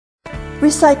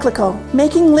Recyclico,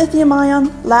 making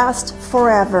lithium-ion last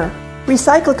forever.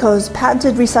 Recyclico's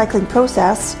patented recycling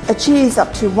process achieves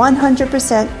up to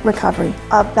 100% recovery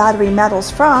of battery metals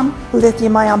from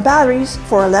lithium-ion batteries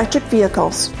for electric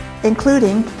vehicles,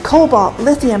 including cobalt,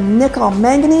 lithium, nickel,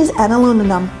 manganese, and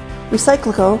aluminum.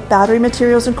 Recyclico Battery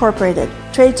Materials Incorporated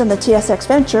trades on the TSX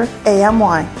Venture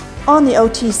AMY, on the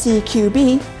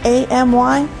OTCQB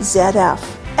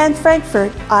AMYZF, and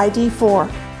Frankfurt ID4.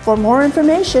 For more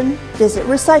information, visit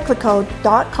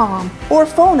recyclico.com or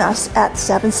phone us at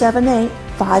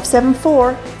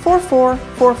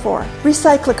 778-574-4444.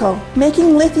 Recyclico,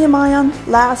 making lithium-ion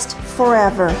last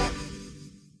forever.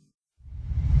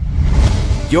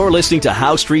 You're listening to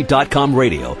HowStreet.com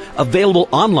radio, available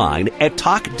online at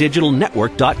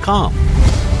TalkDigitalNetwork.com.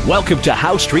 Welcome to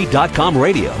HowStreet.com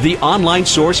radio, the online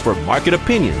source for market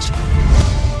opinions.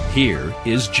 Here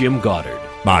is Jim Goddard.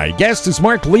 My guest is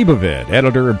Mark Leibovit,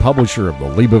 editor and publisher of the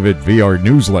Leibovit VR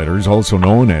newsletters, also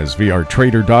known as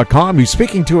VRTrader.com. He's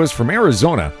speaking to us from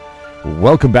Arizona.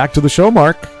 Welcome back to the show,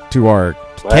 Mark, to our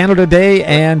Canada Day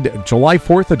and July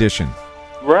 4th edition.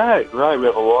 Right. We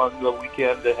have a long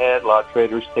weekend ahead. A lot of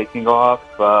traders taking off.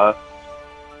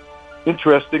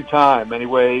 Interesting time.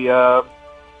 Anyway, we're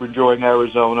enjoying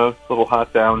Arizona. It's a little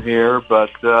hot down here, but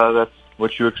that's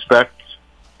what you expect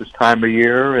this time of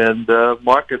year. And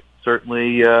market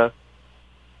certainly,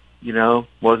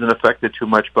 wasn't affected too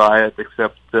much by it,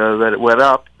 except that it went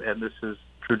up. And this is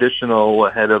traditional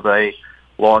ahead of a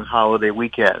long holiday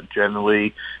weekend.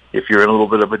 Generally, if you're in a little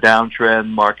bit of a downtrend,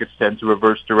 markets tend to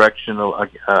reverse direction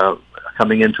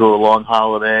coming into a long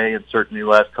holiday, and certainly the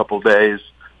last couple of days,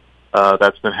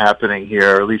 that's been happening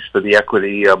here, at least for the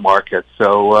equity market.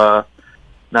 So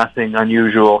nothing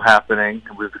unusual happening.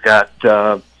 We've got,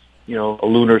 a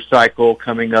lunar cycle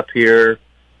coming up here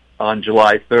on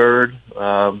July 3rd.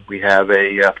 We have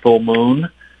a full moon,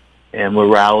 and we're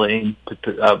rallying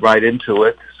right into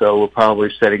it. So we're probably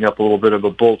setting up a little bit of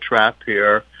a bull trap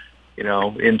here,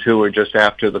 into or just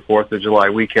after the 4th of July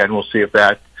weekend. We'll see if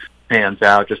that pans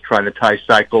out. Just trying to tie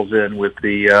cycles in with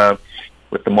the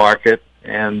market.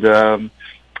 And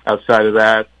outside of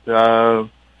that,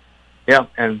 and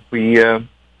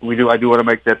I do want to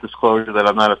make that disclosure that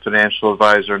I'm not a financial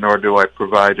advisor, nor do I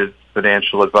provide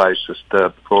financial advice, just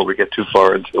before we get too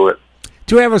far into it.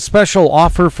 Do you have a special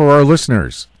offer for our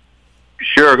listeners?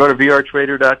 Sure. Go to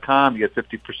VRTrader.com. You get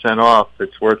 50% off.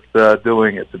 It's worth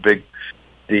doing. It's a big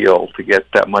deal to get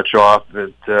that much off.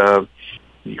 You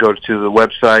go to the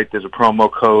website. There's a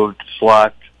promo code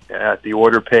slot at the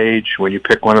order page when you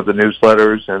pick one of the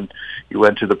newsletters, and you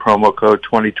enter the promo code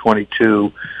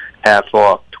 2022 half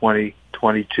off.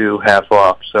 2022 half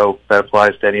off. So that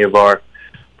applies to any of our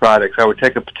products. I would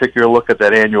take a particular look at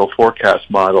that annual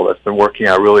forecast model that's been working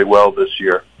out really well this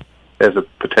year as a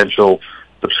potential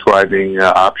subscribing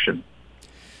option.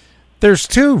 There's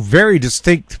two very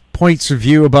distinct points of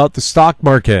view about the stock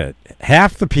market.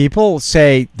 Half the people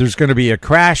say there's going to be a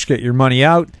crash, get your money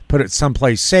out, put it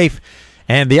someplace safe.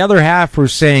 And the other half were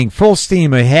saying full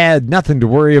steam ahead, nothing to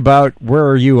worry about. Where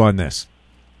are you on this?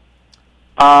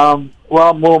 Well,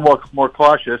 I'm a little more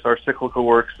cautious. Our cyclical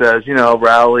work says,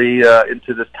 rally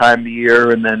into this time of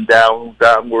year and then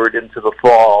downward into the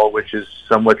fall, which is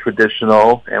somewhat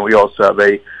traditional. And we also have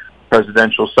a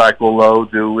presidential cycle low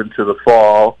due into the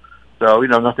fall. So,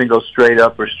 nothing goes straight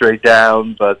up or straight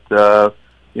down, but,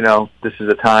 this is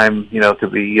a time, to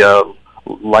be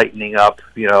lightening up,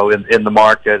 in the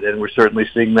market. And we're certainly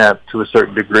seeing that to a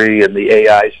certain degree in the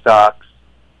AI stocks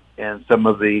and some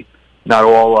of the, not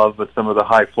all of, but some of the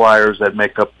high flyers that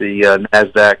make up the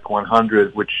NASDAQ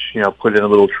 100, which, put in a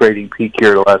little trading peak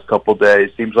here the last couple of days.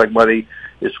 Seems like money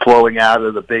is flowing out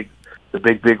of the big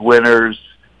winners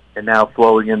and now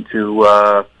flowing into,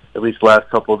 at least the last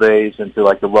couple of days, into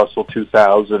like the Russell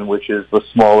 2000, which is the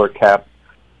smaller cap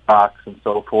stocks and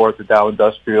so forth. The Dow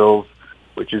Industrials,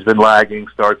 which has been lagging,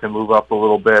 start to move up a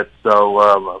little bit.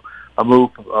 So a move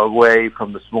away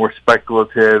from the more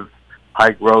speculative,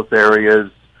 high growth areas.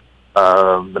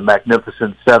 The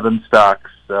Magnificent Seven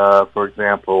stocks, for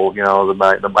example, the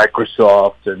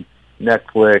Microsoft and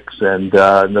Netflix and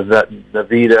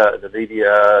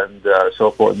Nvidia and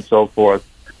so forth and so forth,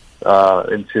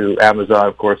 into Amazon,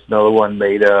 of course, another one,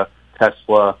 Meta,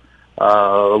 Tesla,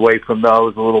 away from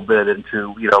those a little bit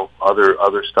into,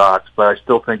 other stocks. But I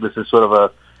still think this is sort of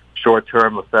a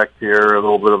short-term effect here, a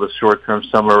little bit of a short-term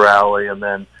summer rally and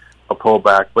then a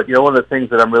pullback. But, one of the things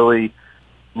that I'm really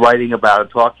writing about and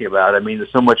talking about, there's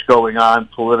so much going on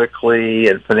politically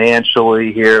and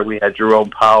financially here. We had Jerome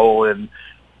Powell in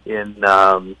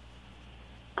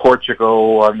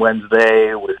Portugal on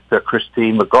Wednesday with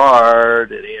Christine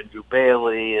Lagarde and Andrew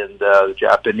Bailey and the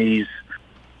Japanese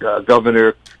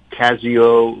Governor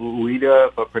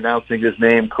Geo-politics, if I'm pronouncing his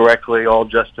name correctly, all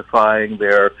justifying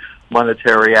their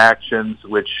monetary actions,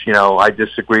 which, I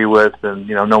disagree with, and,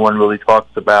 no one really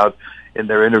talks about in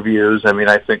their interviews. I mean,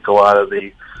 I think a lot of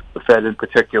the Fed in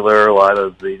particular, a lot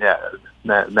of the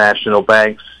national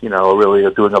banks, really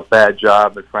are doing a bad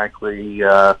job, and frankly,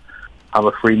 I'm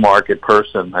a free market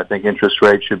person. I think interest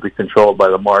rates should be controlled by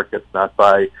the markets, not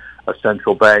by a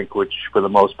central bank, which for the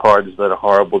most part has done a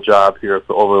horrible job here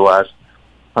for over the last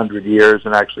 100 years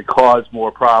and actually caused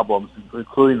more problems,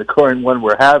 including the current one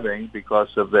we're having because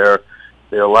of their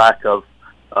lack of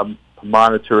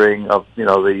monitoring of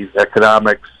the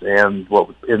economics and what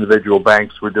individual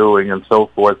banks were doing and so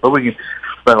forth. But we can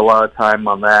spend a lot of time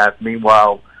on that.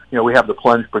 Meanwhile, we have the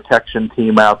plunge protection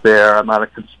team out there. I'm not a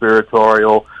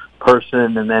conspiratorial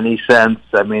person in any sense.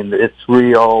 I mean, it's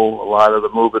real. A lot of the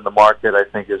move in the market, I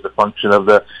think, is a function of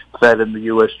the Fed and the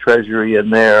U.S. Treasury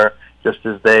in there, just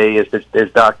as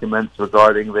there's documents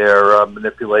regarding their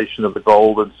manipulation of the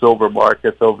gold and silver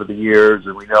markets over the years,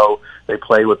 and we know they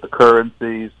play with the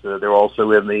currencies. They're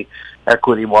also in the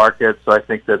equity market, so I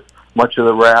think that much of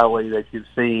the rally that you've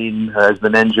seen has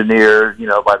been engineered,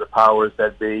 by the powers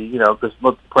that be, because,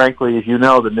 frankly, as you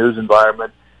know, the news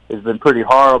environment has been pretty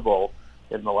horrible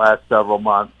in the last several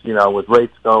months, with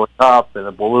rates going up and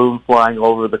a balloon flying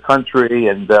over the country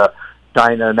and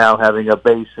China now having a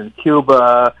base in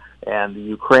Cuba and the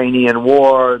Ukrainian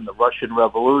war and the Russian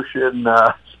Revolution,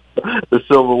 the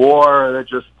Civil War that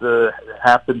just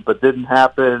happened but didn't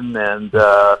happen, and,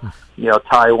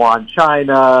 Taiwan,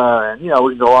 China, and, we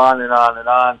can go on and on and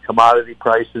on. Commodity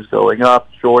prices going up,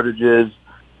 shortages,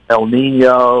 El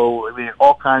Nino. I mean,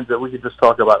 we could just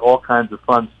talk about all kinds of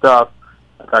fun stuff.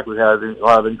 In fact, we had a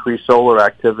lot of increased solar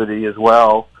activity as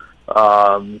well,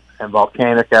 and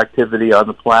volcanic activity on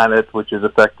the planet, which is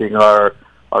affecting our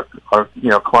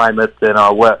climate and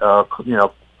our wet,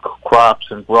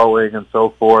 crops and growing and so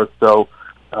forth. So,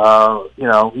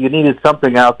 you needed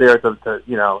something out there to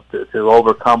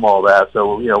overcome all that.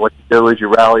 So, what you do is you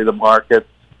rally the markets,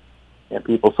 and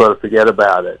people sort of forget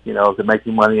about it. If they're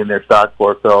making money in their stock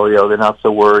portfolio, they're not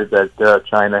so worried that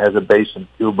China has a base in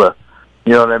Cuba.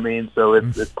 You know what I mean? So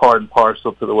it's part and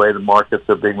parcel to the way the markets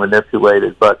are being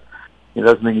manipulated, but it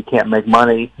doesn't mean you can't make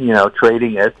money,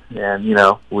 trading it. And,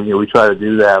 we try to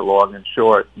do that long and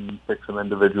short and pick some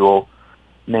individual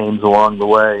names along the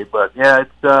way. But, yeah,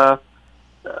 it's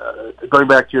going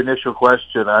back to your initial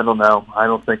question, I don't know. I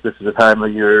don't think this is a time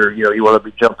of year, you want to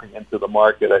be jumping into the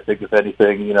market. I think, if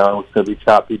anything, it's going to be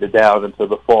choppy to down into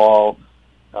the fall.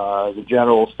 As a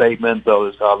general statement, though,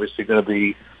 there's obviously going to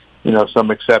be some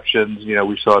exceptions.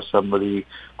 We saw some of the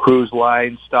cruise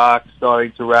line stocks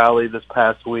starting to rally this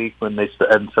past week and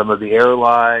some of the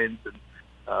airlines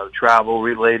and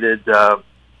travel-related,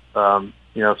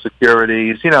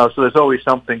 securities. So there's always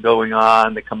something going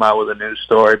on. They come out with a news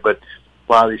story, but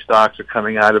a lot of these stocks are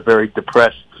coming out of very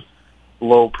depressed,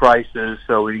 low prices.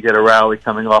 So when you get a rally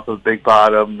coming off of a big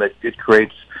bottom, it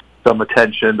creates some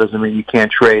attention. Doesn't mean you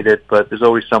can't trade it, but there's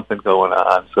always something going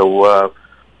on. So,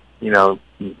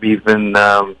 even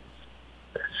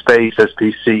space,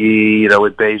 SPCE,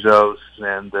 with Bezos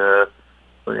and,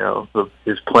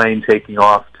 his plane taking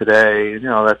off today,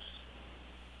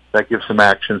 that gives some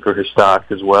action for his stock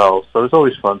as well. So there's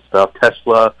always fun stuff.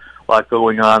 Tesla, a lot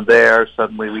going on there.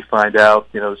 Suddenly we find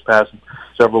out, this past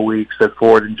several weeks that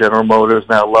Ford and General Motors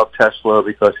now love Tesla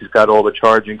because he's got all the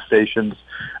charging stations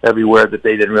everywhere that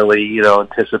they didn't really,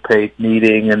 anticipate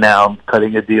needing, and now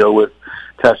cutting a deal with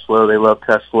Tesla. They love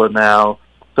Tesla now.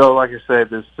 So, like I said,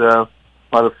 there's a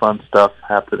lot of fun stuff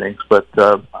happening. But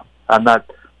I'm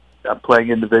playing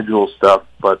individual stuff,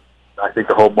 but I think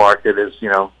the whole market is,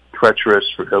 treacherous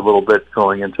for a little bit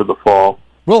going into the fall.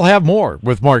 We'll have more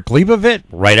with Mark Leibovit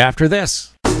right after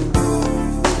this.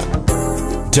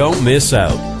 Don't miss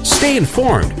out. Stay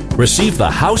informed. Receive the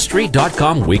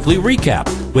HowStreet.com weekly recap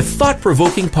with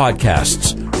thought-provoking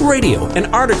podcasts, radio, and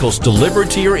articles delivered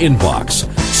to your inbox.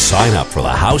 Sign up for the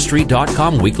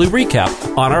HowStreet.com weekly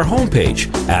recap on our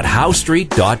homepage at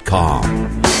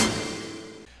HowStreet.com.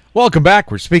 Welcome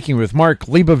back. We're speaking with Mark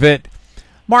Leibovit.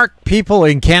 Mark, people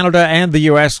in Canada and the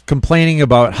U.S. complaining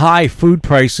about high food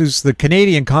prices. The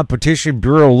Canadian Competition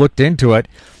Bureau looked into it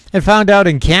and found out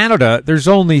in Canada there's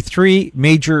only 3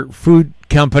 major food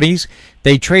companies.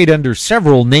 They trade under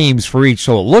several names for each,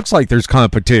 so it looks like there's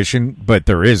competition, but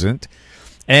there isn't.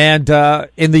 And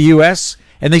in the U.S.,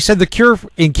 and they said the cure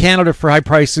in Canada for high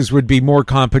prices would be more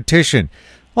competition.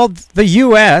 Well, the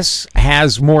U.S.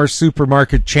 has more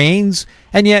supermarket chains,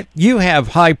 and yet you have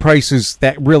high prices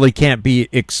that really can't be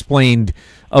explained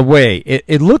away.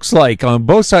 It looks like on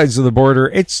both sides of the border,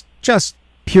 it's just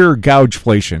pure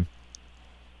gougeflation.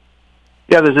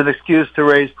 Yeah, there's an excuse to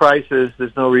raise prices.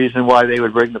 There's no reason why they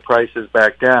would bring the prices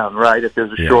back down, right? If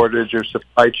there's a shortage or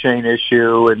supply chain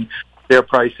issue and their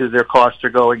costs are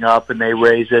going up and they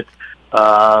raise it,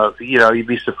 you'd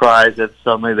be surprised that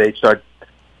suddenly they start,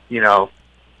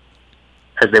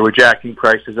 as they were jacking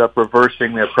prices up,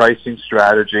 reversing their pricing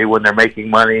strategy when they're making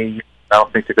money. I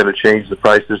don't think they're going to change the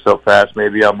prices so fast.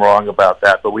 Maybe I'm wrong about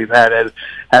that, but we've had a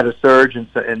surge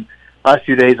in last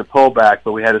few days, a pullback,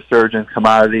 but we had a surge in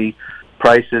commodity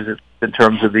prices in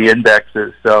terms of the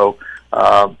indexes. So,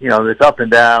 it's up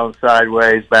and down,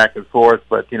 sideways, back and forth,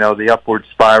 but, the upward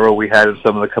spiral we had in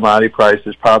some of the commodity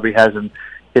prices probably hasn't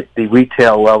hit the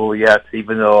retail level yet,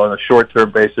 even though on a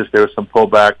short-term basis there was some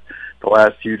pullback the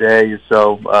last few days.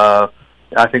 So,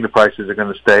 I think the prices are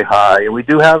going to stay high. And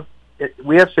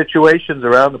we have situations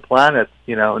around the planet,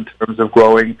 in terms of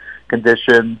growing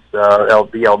conditions,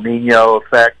 the El Nino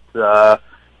effect, as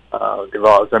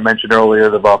I mentioned earlier,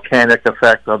 the volcanic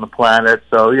effect on the planet.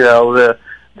 So,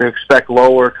 to expect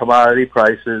lower commodity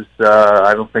prices,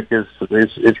 I don't think is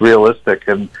realistic,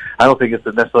 and I don't think it's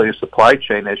necessarily a supply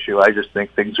chain issue. I just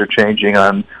think things are changing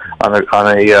on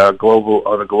a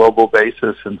global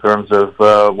basis in terms of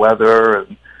weather,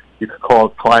 and you could call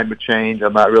it climate change.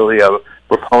 I'm not really a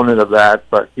proponent of that,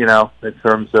 but in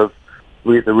terms of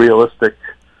the realistic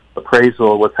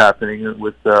appraisal of what's happening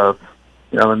with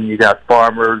and you got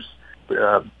farmers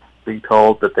being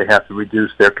told that they have to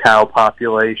reduce their cow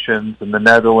populations in the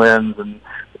Netherlands, and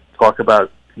talk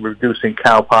about reducing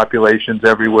cow populations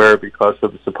everywhere because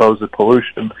of the supposed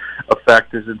pollution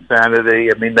effect is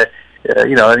insanity. I mean, that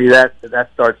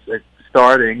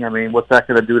starting. I mean, what's that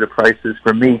going to do to prices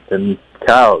for meat and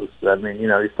cows? I mean,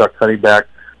 you start cutting back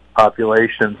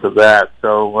populations of that.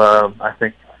 So I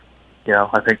think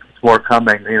it's more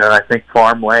coming. I think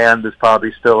farmland is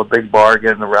probably still a big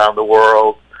bargain around the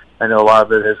world. I know a lot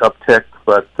of it has upticked,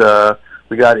 but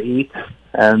we got to eat,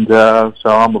 and so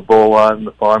I'm a bull on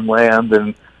the farmland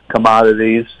and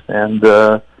commodities, and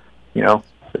they're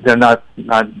not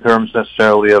in terms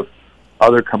necessarily of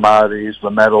other commodities,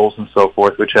 the metals and so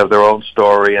forth, which have their own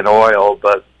story, and oil,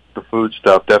 but the food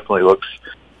stuff definitely looks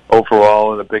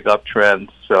overall in a big uptrend.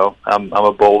 So I'm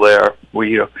a bull there.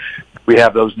 We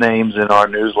have those names in our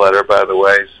newsletter, by the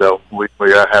way, so we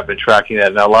have been tracking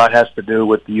that. Now, a lot has to do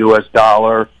with the U.S.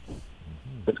 dollar.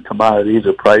 The commodities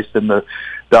are priced in the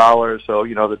dollar, so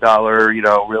the dollar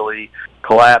really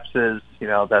collapses.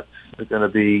 That's going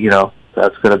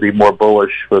to be more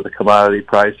bullish for the commodity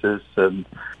prices, and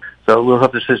so we'll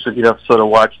have to sort of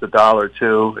watch the dollar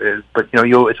too. But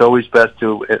it's always best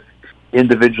to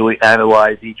individually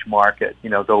analyze each market.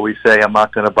 To always say I'm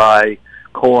not going to buy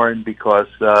corn because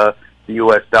the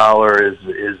U.S. dollar is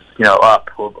up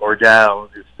or down.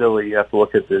 It's silly. You have to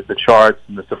look at the charts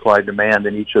and the supply demand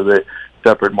in each of the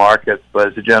separate markets. But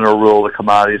as a general rule, the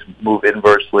commodities move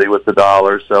inversely with the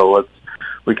dollar. So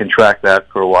we can track that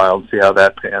for a while and see how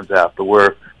that pans out. But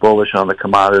we're bullish on the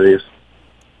commodities.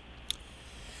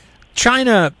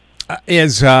 China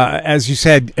is, as you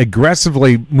said,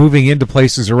 aggressively moving into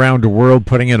places around the world,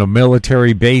 putting in a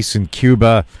military base in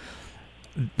Cuba.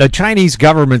 The Chinese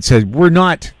government said, we're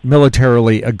not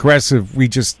militarily aggressive. We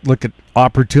just look at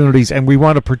opportunities, and we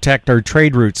want to protect our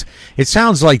trade routes. It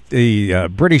sounds like the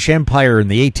British Empire in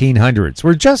the 1800s.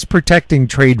 We're just protecting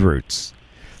trade routes.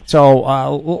 So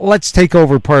let's take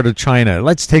over part of China.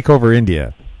 Let's take over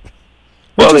India.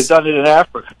 Well, they've done it in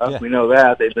Africa. Yeah. We know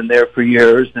that. They've been there for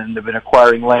years, and they've been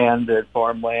acquiring land and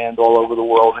farmland all over the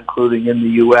world, including in the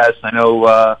U.S. I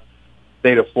know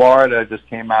state of Florida just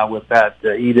came out with that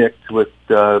edict with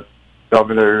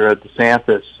Governor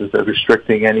DeSantis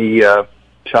restricting any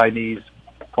Chinese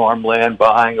farmland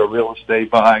buying or real estate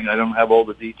buying. I don't have all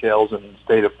the details in the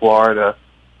state of Florida.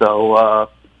 So,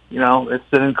 it's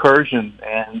an incursion.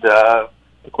 And the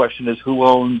question is, who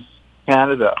owns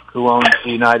Canada? Who owns the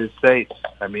United States?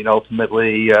 I mean,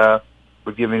 ultimately,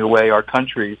 we're giving away our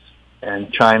countries,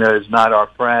 and China is not our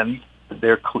friend.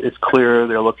 It's clear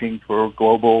they're looking for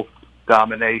global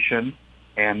domination,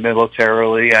 and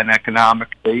militarily and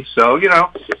economically. So,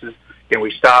 can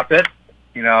we stop it?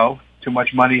 Too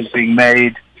much money is being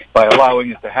made by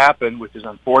allowing it to happen, which is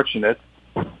unfortunate.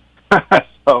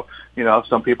 So,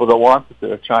 some people don't want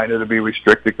China to be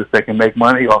restricted because they can make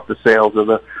money off the sales of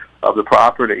the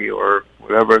property or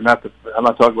whatever. I'm not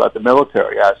talking about the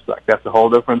military aspect. That's a whole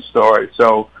different story.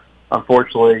 So,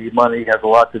 unfortunately, money has a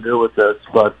lot to do with this,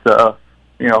 but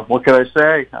what can I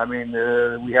say? I mean,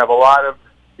 we have a lot of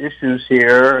issues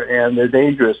here, and they're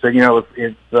dangerous. And,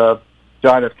 if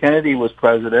John F. Kennedy was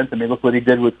president, I mean, look what he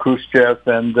did with Khrushchev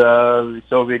and the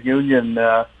Soviet Union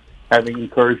having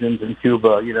incursions in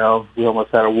Cuba. You know, we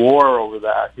almost had a war over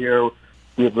that. Here,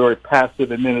 we have a very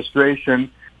passive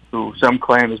administration who some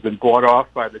claim has been bought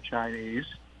off by the Chinese.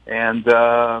 And,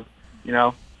 you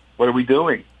know, what are we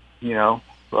doing? You know,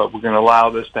 we're going to allow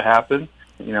this to happen.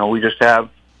 You know, we just have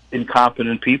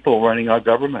incompetent people running our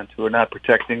government who are not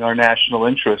protecting our national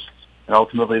interests. And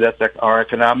ultimately, that's our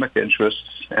economic interests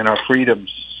and our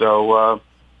freedoms. So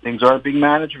things aren't being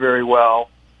managed very well.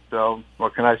 So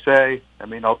what can I say? I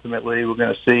mean, ultimately, we're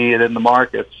going to see it in the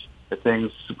markets. If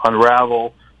things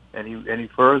unravel any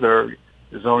further,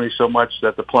 there's only so much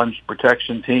that the plunge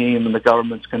protection team and the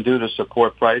governments can do to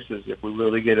support prices. If we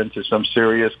really get into some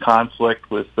serious conflict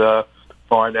with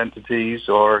foreign entities,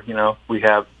 or, you know, we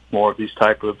have more of these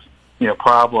type of, you know,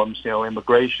 problems, you know,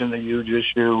 immigration, a huge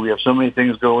issue. We have so many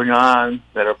things going on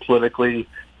that are politically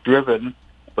driven.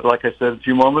 But like I said a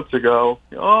few moments ago,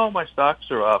 oh, my stocks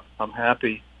are up. I'm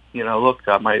happy. You know, look,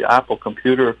 my Apple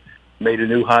computer made a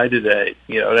new high today.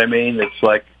 You know what I mean? It's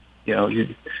like, you know,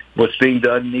 what's being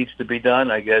done needs to be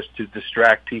done, I guess, to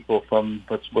distract people from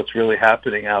what's really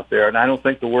happening out there. And I don't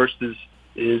think the worst is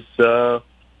you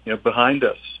know, behind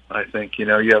us. I think, you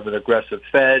know, you have an aggressive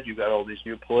Fed. You got all these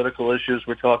new political issues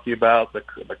we're talking about, the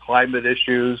climate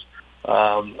issues.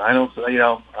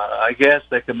 I guess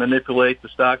they can manipulate the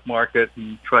stock market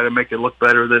and try to make it look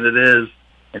better than it is.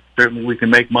 And certainly we can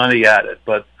make money at it.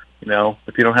 But, you know,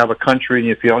 if you don't have a country and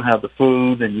if you don't have the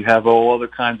food and you have all other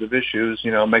kinds of issues,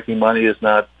 you know, making money is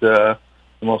not the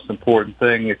most important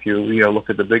thing if you look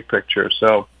at the big picture.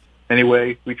 So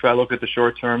anyway, we try to look at the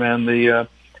short term and the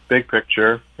big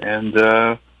picture, and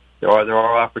there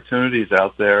are opportunities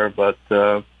out there, but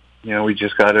you know, we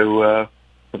just got to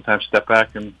sometimes step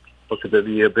back and look at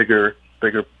the bigger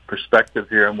perspective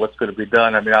here and what's going to be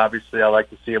done. I mean, obviously, I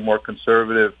like to see a more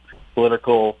conservative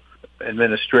political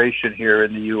administration here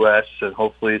in the U.S., and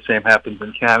hopefully the same happens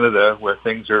in Canada, where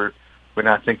we're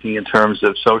not thinking in terms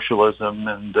of socialism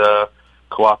and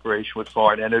cooperation with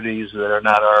foreign entities that are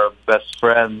not our best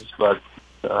friends, but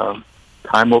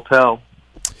time will tell.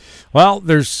 Well,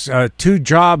 there's 2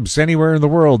 jobs anywhere in the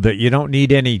world that you don't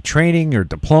need any training or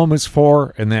diplomas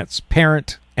for, and that's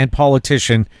parent and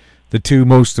politician, the 2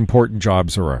 most important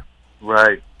jobs there are.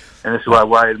 Right. And this is why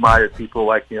I admire people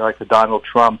like a Donald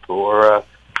Trump or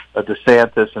a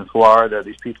DeSantis in Florida.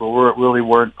 These people really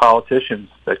weren't politicians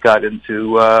that got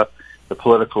into the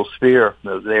political sphere.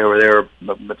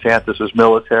 DeSantis was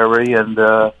military, and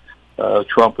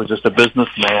Trump was just a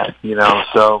businessman. You know,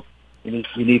 so you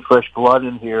need fresh blood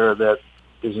in here that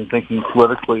isn't thinking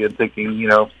politically and thinking, you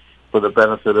know, for the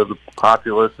benefit of the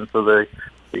populace and for the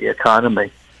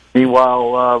economy.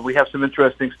 Meanwhile, we have some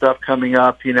interesting stuff coming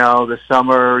up, you know, this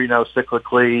summer, you know,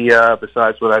 cyclically,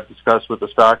 besides what I've discussed with the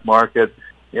stock market.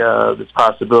 There's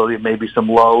possibility of maybe some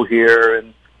low here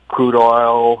in crude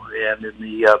oil and in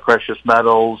the precious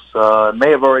metals. It may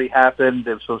have already happened.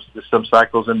 There's some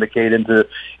cycles indicate into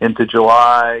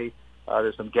July.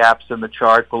 There's some gaps in the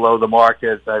chart below the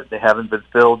market that they haven't been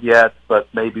filled yet, but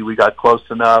maybe we got close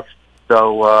enough.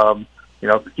 So, you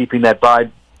know, keeping that buy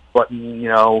button, you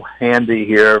know, handy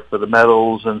here for the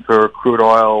metals and for crude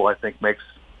oil, I think makes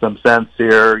some sense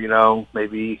here. You know,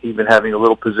 maybe even having a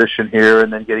little position here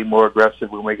and then getting more aggressive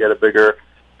when we get a bigger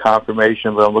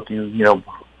confirmation. But I'm looking, you know,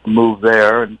 move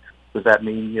there. And does that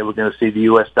mean, you know, we're going to see the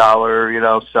U.S. dollar, you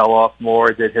know, sell off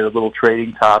more? It did hit a little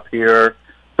trading top here.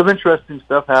 Some interesting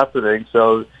stuff happening.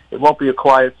 So it won't be a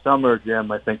quiet summer,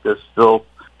 Jim. I think there's still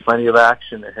plenty of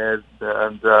action ahead,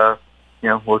 and you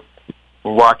know, we're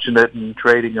watching it and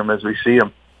trading them as we see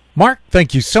them. Mark,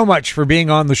 thank you so much for being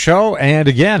on the show. And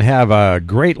again, have a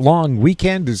great long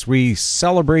weekend as we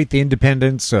celebrate the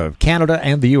independence of Canada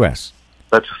and the U.S.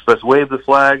 Let's wave the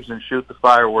flags and shoot the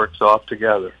fireworks off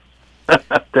together.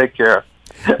 Take care.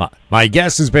 My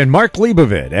guest has been Mark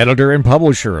Leibovit, editor and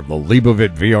publisher of the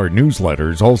Leibovit VR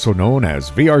newsletters, also known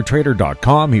as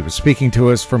VRTrader.com. He was speaking to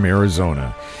us from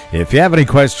Arizona. If you have any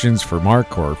questions for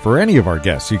Mark or for any of our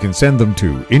guests, you can send them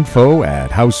to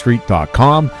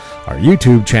info@HowStreet.com. Our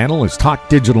YouTube channel is Talk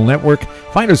Digital Network.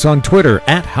 Find us on Twitter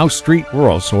 @HowStreet. We're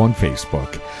also on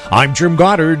Facebook. I'm Jim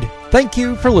Goddard. Thank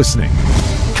you for listening.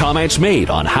 Comments made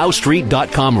on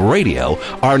HowStreet.com radio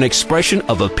are an expression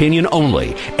of opinion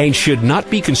only and should not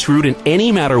be construed in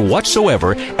any matter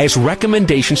whatsoever as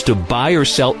recommendations to buy or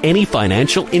sell any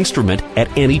financial instrument at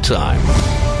any time.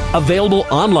 Available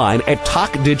online at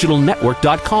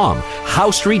TalkDigitalNetwork.com.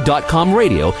 HowStreet.com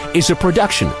radio is a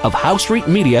production of HowStreet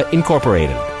Media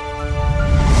Incorporated.